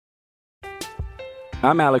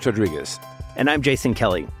I'm Alex Rodriguez. And I'm Jason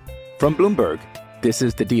Kelly. From Bloomberg, this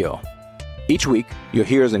is The Deal. Each week, you'll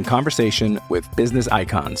hear us in conversation with business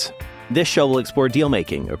icons. This show will explore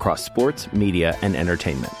deal-making across sports, media, and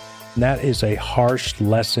entertainment. That is a harsh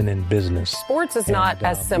lesson in business. Sports is not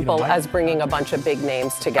as simple as bringing a bunch of big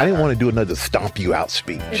names together. I didn't want to do another stomp you out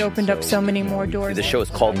speech. It opened up so many more doors. The show is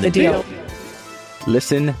called The Deal.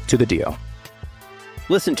 Listen to The Deal.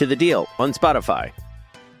 Listen to The Deal on Spotify.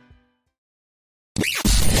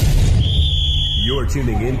 You're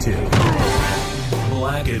tuning into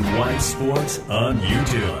Black and White Sports on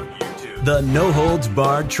YouTube. The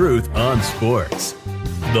no-holds-barred truth on sports.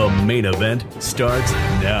 The main event starts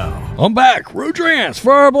now. I'm back. Rudrance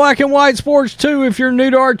for our Black and White Sports 2. If you're new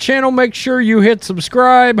to our channel, make sure you hit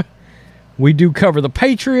subscribe. We do cover the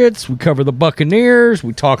Patriots. We cover the Buccaneers.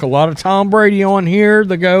 We talk a lot of Tom Brady on here,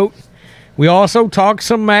 the GOAT. We also talk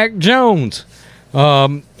some Mac Jones.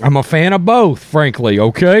 I'm a fan of both, frankly,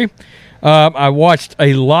 okay? I watched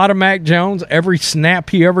a lot of Mac Jones, every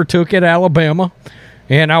snap he ever took at Alabama.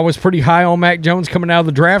 And I was pretty high on Mac Jones coming out of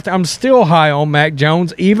the draft. I'm still high on Mac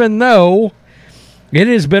Jones, even though it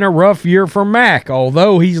has been a rough year for Mac.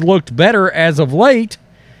 Although he's looked better as of late,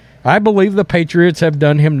 I believe the Patriots have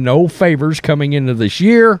done him no favors coming into this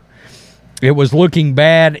year. It was looking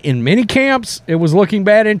bad in mini camps. It was looking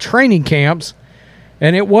bad in training camps.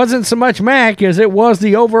 And it wasn't so much Mac as it was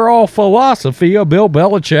the overall philosophy of Bill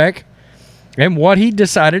Belichick and what he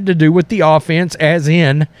decided to do with the offense, as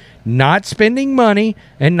in not spending money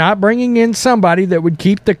and not bringing in somebody that would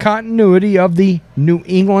keep the continuity of the New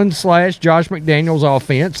England / Josh McDaniels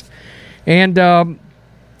offense. And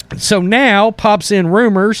so now pops in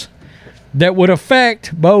rumors that would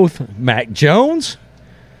affect both Mac Jones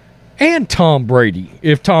and Tom Brady.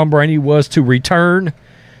 If Tom Brady was to return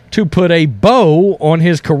to put a bow on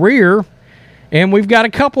his career. And we've got a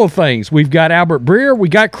couple of things. We've got Albert Breer. We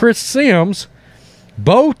got Chris Sims,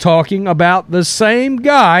 both talking about the same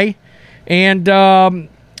guy. And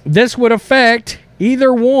this would affect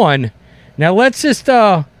either one. Now, let's just take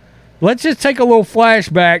a little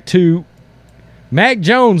flashback to Mac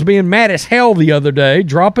Jones being mad as hell the other day,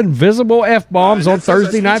 dropping visible F-bombs on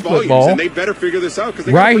Thursday Night Football. And they better figure this out,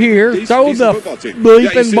 right here, throw the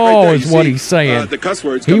bleeping ball is what he's saying.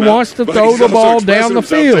 He wants to throw the ball down the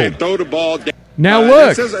field. Now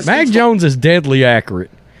look, Mac Jones is deadly accurate.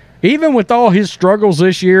 Even with all his struggles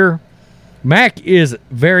this year, Mac is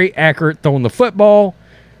very accurate throwing the football.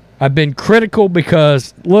 I've been critical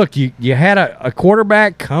because, look, you had a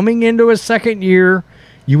quarterback coming into his second year.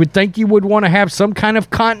 You would think you would want to have some kind of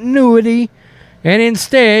continuity, and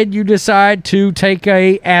instead you decide to take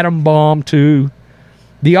a atom bomb to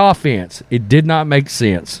the offense. It did not make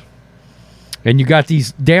sense. And you got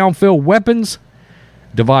these downfield weapons,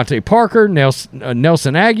 Devontae Parker,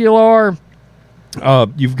 Nelson Aguilar.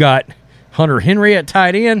 You've got Hunter Henry at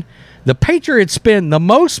tight end. The Patriots spend the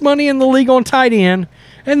most money in the league on tight end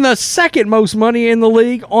and the second most money in the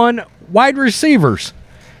league on wide receivers.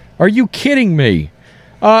 Are you kidding me?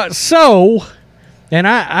 I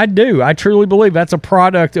truly believe that's a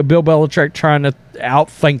product of Bill Belichick trying to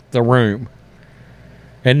outthink the room.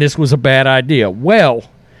 And this was a bad idea. Well,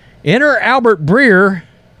 enter Albert Breer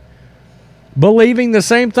believing the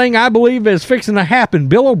same thing I believe is fixing to happen.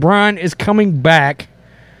 Bill O'Brien is coming back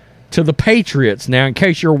to the Patriots. Now, in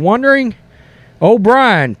case you're wondering,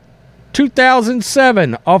 O'Brien,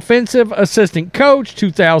 2007 offensive assistant coach,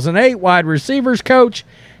 2008 wide receivers coach.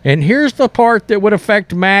 And here's the part that would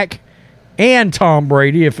affect Mac and Tom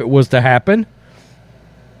Brady if it was to happen.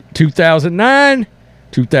 2009,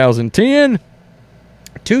 2010,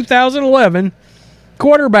 2011,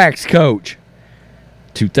 quarterbacks coach.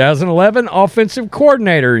 2011, offensive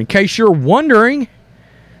coordinator. In case you're wondering,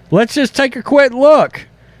 let's just take a quick look.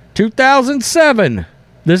 2007,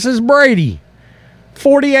 this is Brady.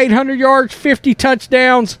 4,800 yards, 50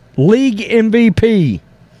 touchdowns, league MVP.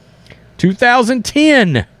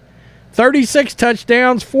 2010, 36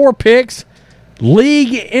 touchdowns, 4 picks,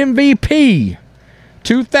 league MVP.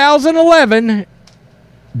 2011,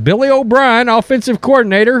 Billy O'Brien, offensive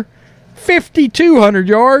coordinator, 5,200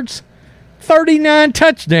 yards, 39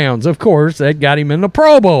 touchdowns. Of course, that got him in the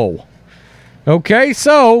Pro Bowl. Okay,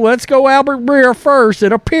 so let's go Albert Breer first.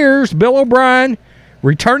 It appears Bill O'Brien,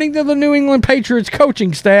 returning to the New England Patriots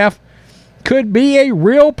coaching staff, could be a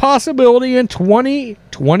real possibility in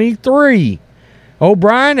 2023.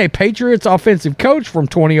 O'Brien, a Patriots offensive coach from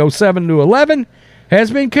 2007 to 11, has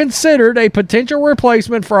been considered a potential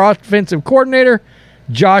replacement for offensive coordinator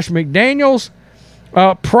Josh McDaniels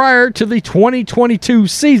prior to the 2022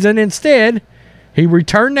 season. Instead, he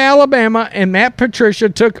returned to Alabama, and Matt Patricia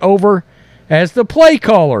took over as the play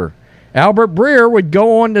caller. Albert Breer would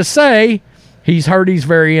go on to say he's heard he's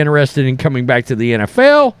very interested in coming back to the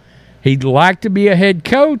NFL. He'd like to be a head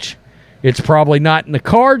coach. It's probably not in the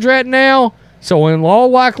cards right now, so in all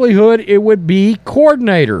likelihood, it would be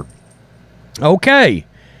coordinator. Okay,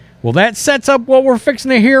 well, that sets up what we're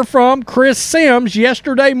fixing to hear from Chris Sims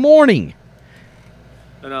yesterday morning.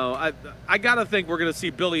 I got to think we're going to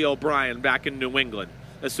see Billy O'Brien back in New England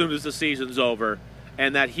as soon as the season's over,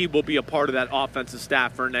 and that he will be a part of that offensive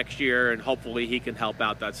staff for next year, and hopefully he can help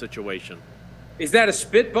out that situation. Is that a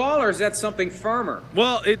spitball or is that something firmer?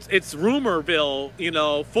 Well, it's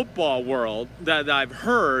rumorville, football world that I've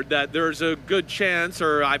heard that there's a good chance,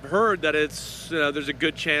 or I've heard that there's a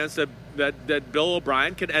good chance that Bill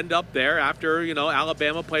O'Brien could end up there after,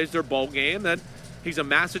 Alabama plays their bowl game. That he's a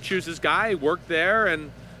Massachusetts guy, he worked there, and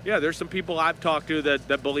yeah, there's some people I've talked to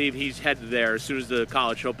that believe he's headed there as soon as the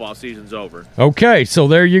college football season's over. Okay, so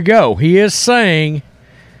there you go. He is saying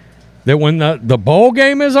that when the bowl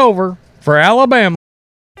game is over for Alabama.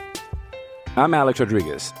 I'm Alex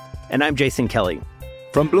Rodriguez. And I'm Jason Kelly.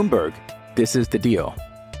 From Bloomberg, this is The Deal.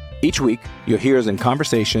 Each week, you'll hear us in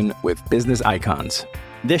conversation with business icons.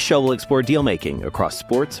 This show will explore deal-making across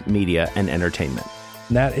sports, media, and entertainment.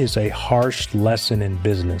 That is a harsh lesson in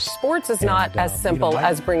business. Sports is not as simple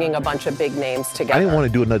as bringing a bunch of big names together. I didn't want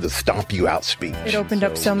to do another stomp you out speech. It opened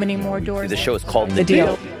up so many more doors. The show is called The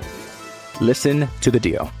Deal. Listen to The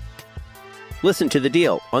Deal. Listen to The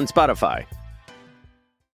Deal on Spotify.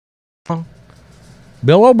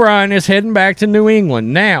 Bill O'Brien is heading back to New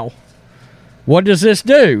England. Now, what does this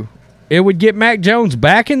do? It would get Mac Jones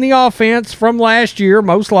back in the offense from last year,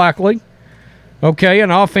 most likely. Okay,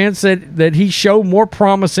 an offense that he showed more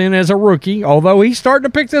promise in as a rookie. Although he's starting to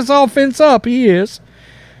pick this offense up, he is.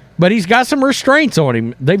 But he's got some restraints on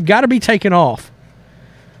him. They've got to be taken off.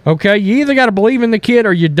 Okay, you either got to believe in the kid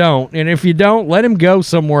or you don't. And if you don't, let him go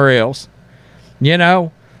somewhere else.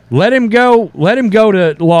 Let him go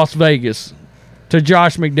to Las Vegas, to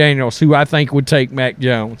Josh McDaniels, who I think would take Mac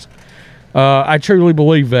Jones. I truly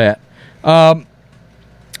believe that.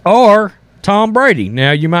 Or Tom Brady.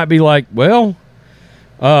 Now, you might be like, well,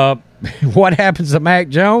 what happens to Mac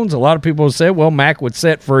Jones? A lot of people have said, well, Mac would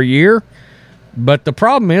sit for a year. But the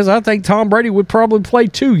problem is, I think Tom Brady would probably play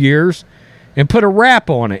 2 years and put a wrap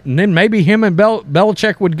on it. And then maybe him and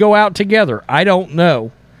Belichick would go out together. I don't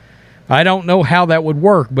know. I don't know how that would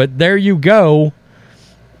work, but there you go.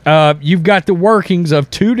 You've got the workings of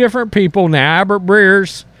two different people. Now, Albert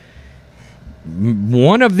Breer's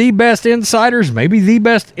one of the best insiders, maybe the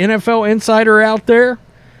best NFL insider out there.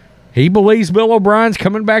 He believes Bill O'Brien's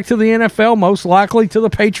coming back to the NFL, most likely to the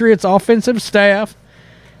Patriots offensive staff.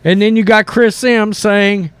 And then you got Chris Sims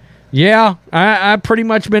saying, yeah, I've pretty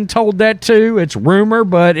much been told that too. It's rumor,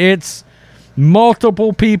 but it's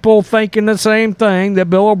multiple people thinking the same thing, that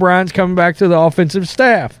Bill O'Brien's coming back to the offensive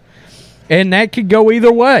staff. And that could go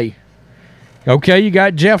either way. Okay, you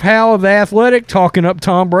got Jeff Howe of The Athletic talking up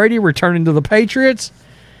Tom Brady returning to the Patriots.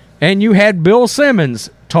 And you had Bill Simmons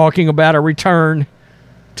talking about a return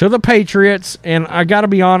to the Patriots. And I got to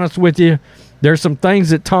be honest with you, there's some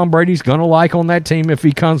things that Tom Brady's going to like on that team if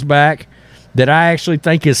he comes back that I actually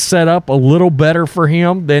think is set up a little better for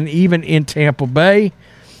him than even in Tampa Bay.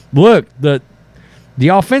 Look, the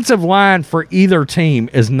offensive line for either team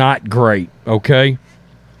is not great, okay?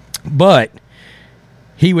 But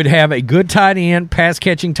he would have a good tight end,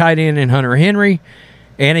 pass-catching tight end in Hunter Henry,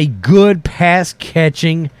 and a good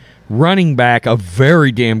pass-catching running back, a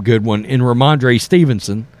very damn good one, in Ramondre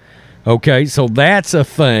Stevenson. Okay, so that's a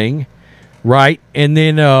thing, right? And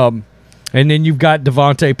then you've got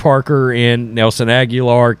Devontae Parker and Nelson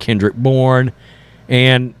Aguilar, Kendrick Bourne,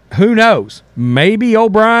 and who knows? Maybe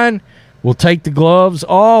O'Brien will take the gloves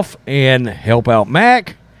off and help out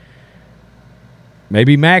Mac.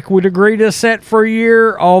 Maybe Mac would agree to set for a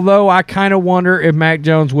year, although I kind of wonder if Mac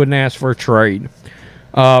Jones wouldn't ask for a trade.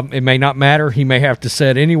 It may not matter. He may have to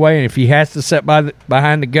set anyway, and if he has to set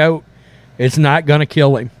behind the GOAT, it's not going to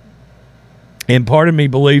kill him. And part of me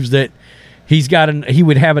believes that he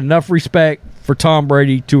would have enough respect for Tom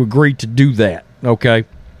Brady to agree to do that, okay?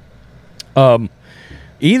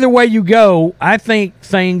 Either way you go, I think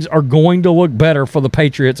things are going to look better for the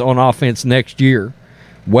Patriots on offense next year.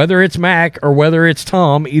 Whether it's Mac or whether it's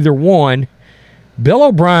Tom, either one, Bill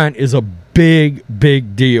O'Brien is a big,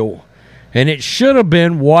 big deal. And it should have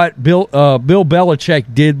been what Bill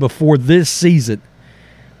Belichick did before this season,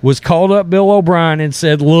 was called up Bill O'Brien and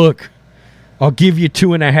said, look, I'll give you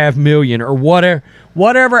 $2.5 million or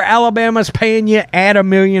whatever Alabama's paying you, add $1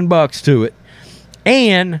 million to it.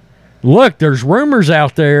 And look, there's rumors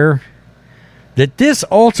out there that this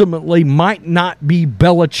ultimately might not be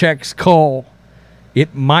Belichick's call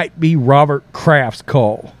it might be Robert Kraft's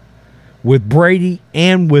call with Brady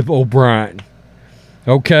and with O'Brien.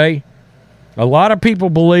 Okay? A lot of people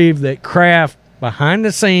believe that Kraft, behind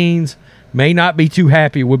the scenes, may not be too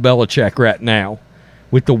happy with Belichick right now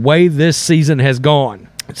with the way this season has gone.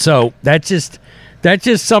 So that's just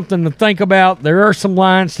something to think about. There are some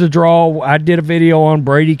lines to draw. I did a video on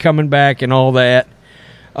Brady coming back and all that.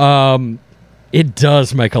 It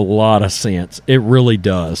does make a lot of sense. It really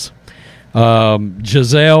does.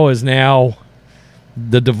 Giselle is now,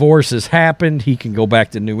 the divorce has happened. He can go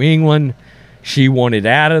back to New England. She wanted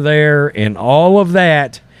out of there and all of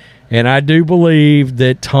that. And I do believe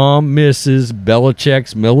that Tom misses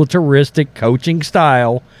Belichick's militaristic coaching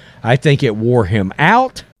style. I think it wore him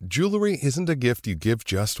out. Jewelry isn't a gift you give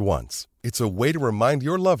just once. It's a way to remind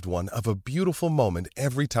your loved one of a beautiful moment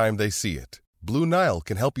every time they see it. Blue Nile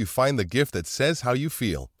can help you find the gift that says how you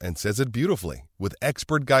feel and says it beautifully, with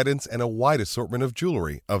expert guidance and a wide assortment of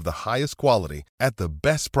jewelry of the highest quality at the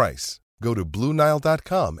best price. Go to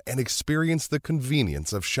BlueNile.com and experience the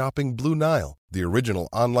convenience of shopping Blue Nile, the original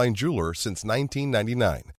online jeweler since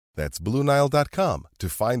 1999. That's BlueNile.com to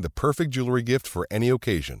find the perfect jewelry gift for any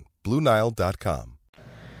occasion. BlueNile.com.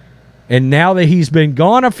 And now that he's been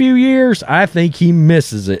gone a few years, I think he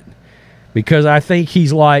misses it. Because I think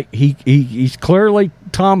he's like, he's clearly,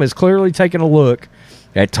 Tom is clearly taking a look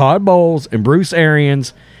at Todd Bowles and Bruce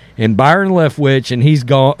Arians and Byron Leftwich, and he's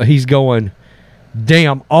going,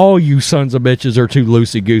 damn, all you sons of bitches are too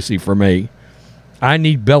loosey-goosey for me. I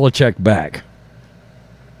need Belichick back.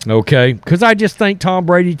 Okay? Because I just think Tom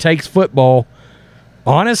Brady takes football,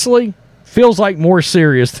 honestly, feels like more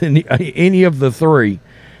serious than any of the three.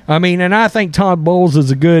 I mean, and I think Todd Bowles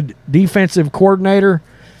is a good defensive coordinator,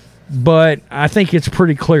 but I think it's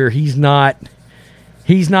pretty clear he's not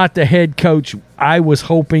the head coach I was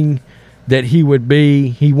hoping that he would be.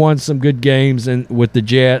 He won some good games with the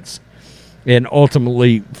Jets and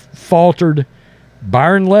ultimately faltered.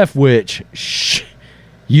 Byron Leftwich,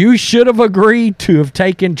 you should have agreed to have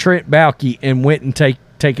taken Trent Baalke and went and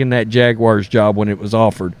taken that Jaguars job when it was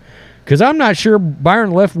offered. Because I'm not sure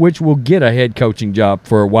Byron Leftwich will get a head coaching job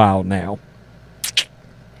for a while now.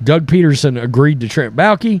 Doug Peterson agreed to Trent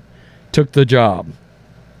Baalke, took the job.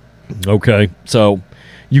 Okay, so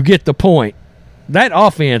you get the point. That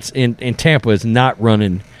offense in Tampa is not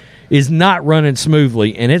running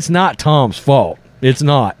smoothly, and it's not Tom's fault. It's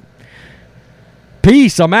not.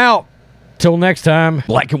 Peace. I'm out. Till next time.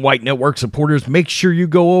 Black and White Network supporters, make sure you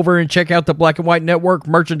go over and check out the Black and White Network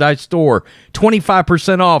merchandise store.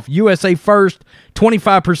 25% off USA First.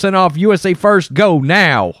 25% off USA First. Go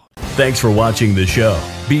now. Thanks for watching the show.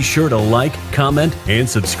 Be sure to like, comment, and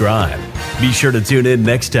subscribe. Be sure to tune in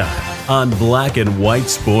next time on Black and White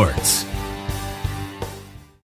Sports.